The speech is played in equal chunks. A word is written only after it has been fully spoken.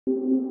I'd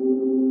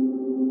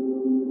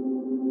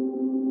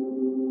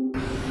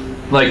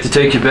like to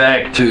take you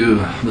back to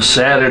the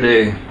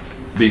Saturday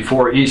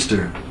before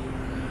Easter.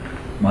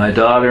 My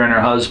daughter and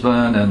her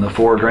husband and the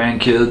 4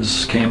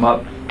 grandkids came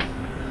up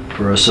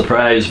for a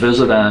surprise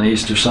visit on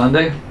Easter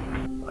Sunday.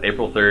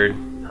 April 3rd,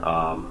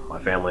 my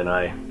family and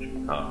I,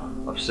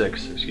 of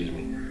 6,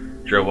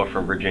 drove up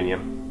from Virginia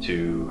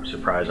to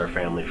surprise our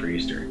family for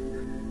Easter.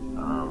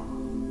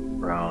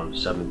 Around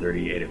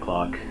 7:30, 8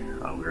 o'clock,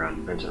 we were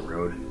on Vincent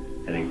Road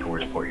heading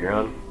towards Port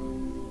Huron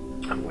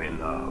when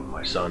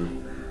my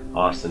son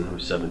Austin,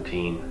 who's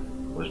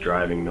 17, was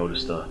driving,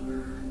 noticed a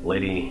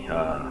lady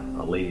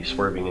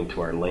swerving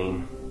into our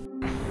lane.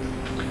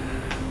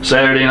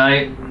 Saturday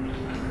night,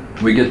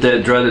 we get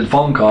that dreaded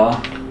phone call.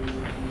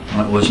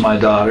 It was my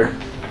daughter.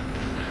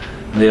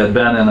 They had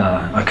been in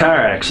a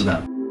car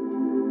accident.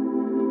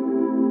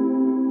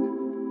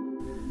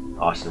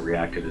 Austin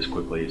reacted as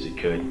quickly as he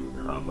could,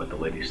 but the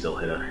lady still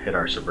hit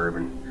our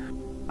Suburban.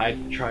 I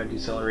tried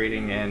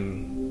decelerating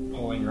and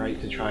pulling right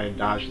to try and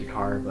dodge the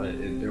car, but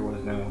there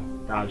was no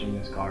dodging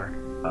this car.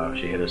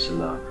 She hit us in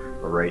the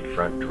right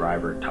front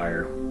driver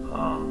tire.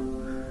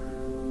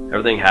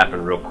 Everything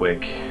happened real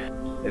quick.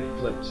 It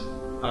flipped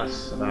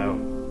us about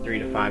 3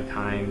 to 5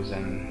 times,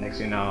 and next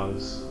thing you know, I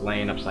was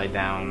laying upside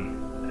down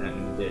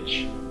in the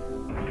ditch.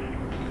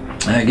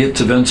 I get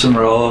to Vincent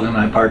Road and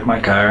I park my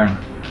car.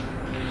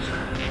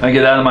 And I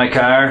get out of my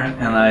car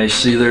and I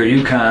see their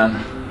Yukon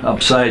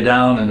upside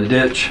down in the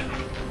ditch.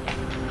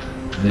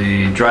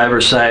 The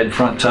driver's side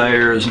front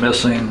tire is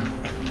missing.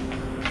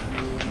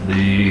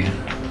 The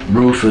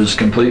roof is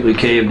completely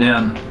caved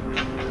in.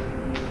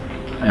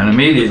 And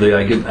immediately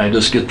I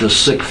just get this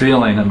sick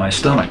feeling in my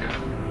stomach.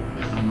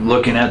 I'm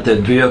looking at that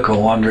vehicle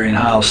wondering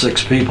how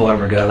 6 people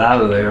ever got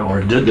out of there,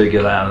 or did they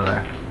get out of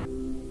there.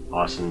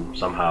 Austin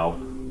somehow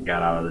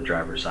got out of the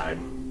driver's side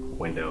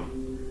window,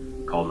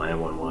 called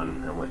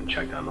 911, and went and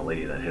checked on the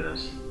lady that hit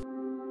us.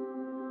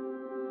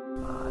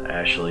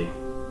 Ashley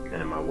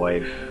and my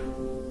wife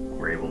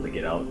were able to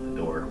get out the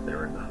door. They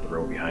were in the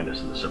row behind us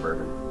in the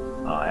Suburban.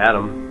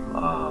 Adam,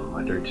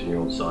 my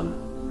 13-year-old son,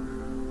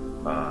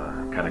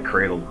 kind of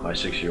cradled my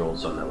 6-year-old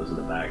son that was in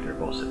the back. They're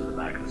both sitting in the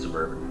back of the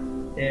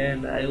Suburban.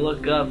 And I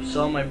look up,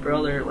 saw my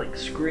brother like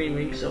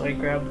screaming, so I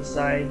grabbed the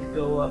side to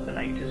go up and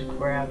I just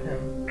grabbed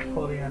him,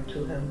 holding on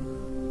to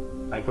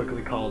him. I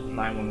quickly called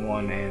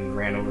 911 and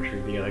ran over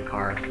to the other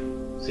car,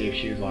 see if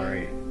she was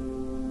alright.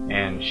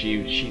 And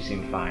she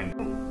seemed fine.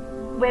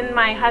 When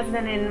my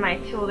husband and my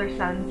 2 older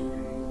sons,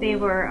 they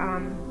were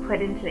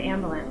put into the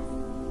ambulance,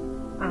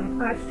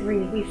 us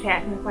 3, we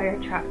sat in the fire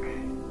truck.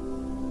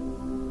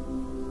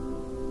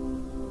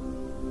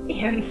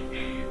 And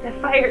the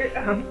fire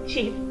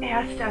chief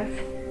asked us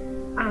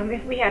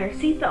if we had our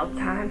seatbelts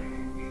on,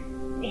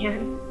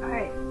 and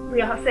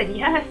we all said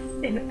yes,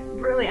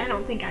 and really I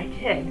don't think I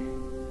did.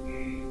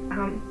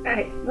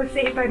 I was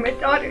saved by my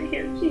daughter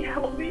here. She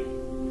held me.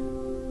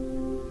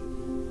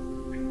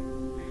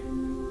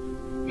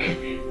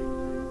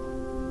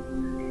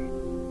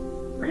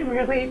 I'm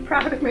really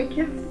proud of my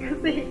kids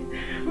because they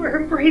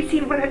were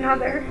embracing one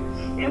another,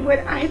 and when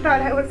I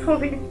thought I was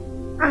holding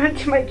on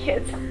to my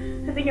kids,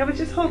 I think I was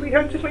just holding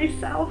on to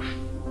myself.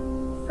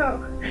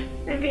 So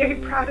I'm very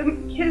proud of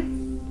my kids.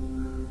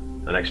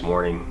 The next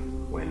morning,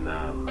 when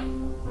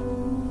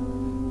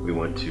we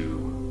went to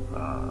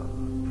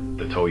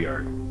the tow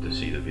yard to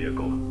see the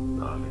vehicle,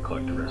 to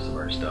collect the rest of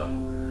our stuff,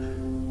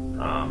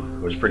 I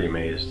was pretty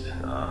amazed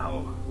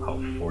how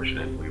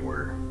fortunate we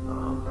were.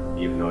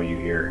 Even though you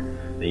hear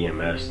the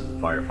EMS and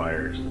the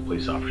firefighters and the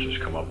police officers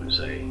come up and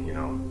say, you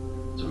know,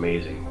 it's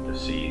amazing to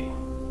see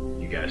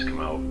you guys come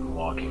out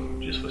walking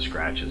just with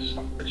scratches.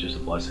 It's just a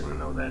blessing to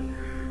know that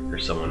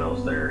there's someone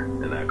else there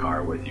in that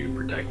car with you,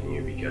 protecting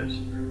you, because,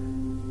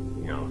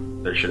 you know,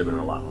 there should have been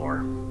a lot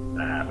more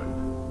that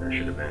happened. There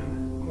should have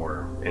been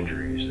more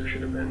injuries. There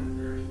should have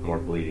been more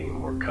bleeding,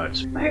 more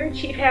cuts. Fire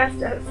chief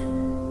asked us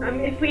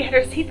if we had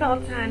our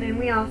seatbelts on, and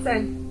we all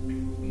said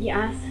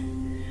yes.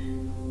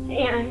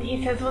 And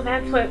he says, well,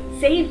 that's what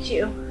saved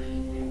you.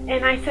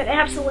 And I said,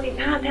 absolutely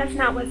not. That's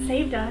not what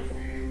saved us.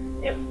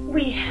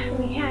 We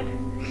had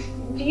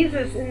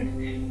Jesus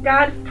and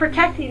God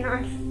protecting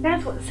us.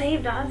 That's what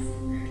saved us.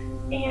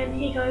 And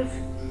he goes,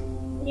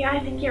 yeah, I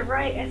think you're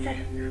right. I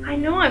said, I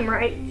know I'm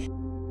right.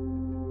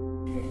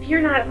 If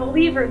you're not a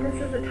believer,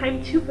 this is the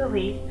time to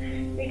believe,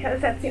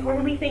 because that's the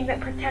only thing that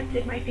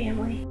protected my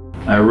family.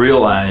 I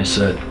realize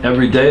that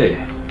every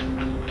day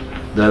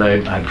that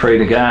I pray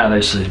to God,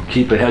 I said,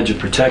 keep a hedge of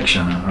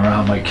protection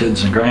around my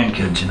kids and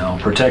grandkids, you know,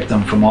 protect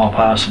them from all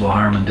possible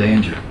harm and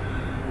danger.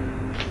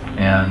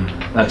 And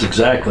that's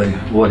exactly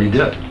what he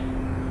did.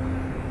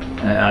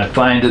 And I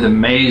find it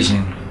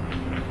amazing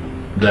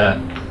that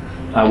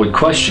I would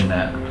question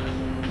that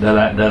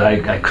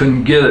I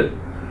couldn't get it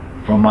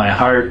from my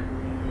heart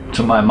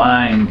to my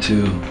mind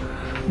to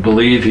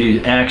believe he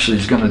actually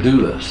is going to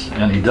do this,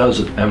 and he does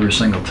it every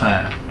single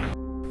time.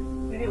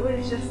 It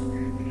was just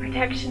the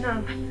protection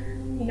of,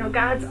 you know,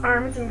 God's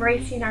arms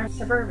embracing our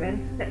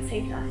Suburban that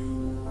saved us.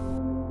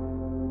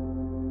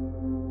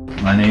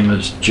 My name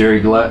is Jerry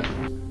Goulette,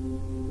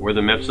 We're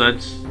the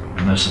Mipsuds,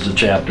 and this is a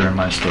chapter in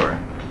my story.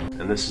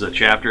 and this is a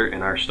chapter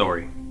in our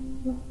story.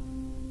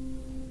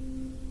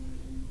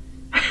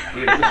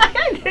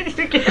 Did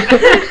you get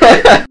it?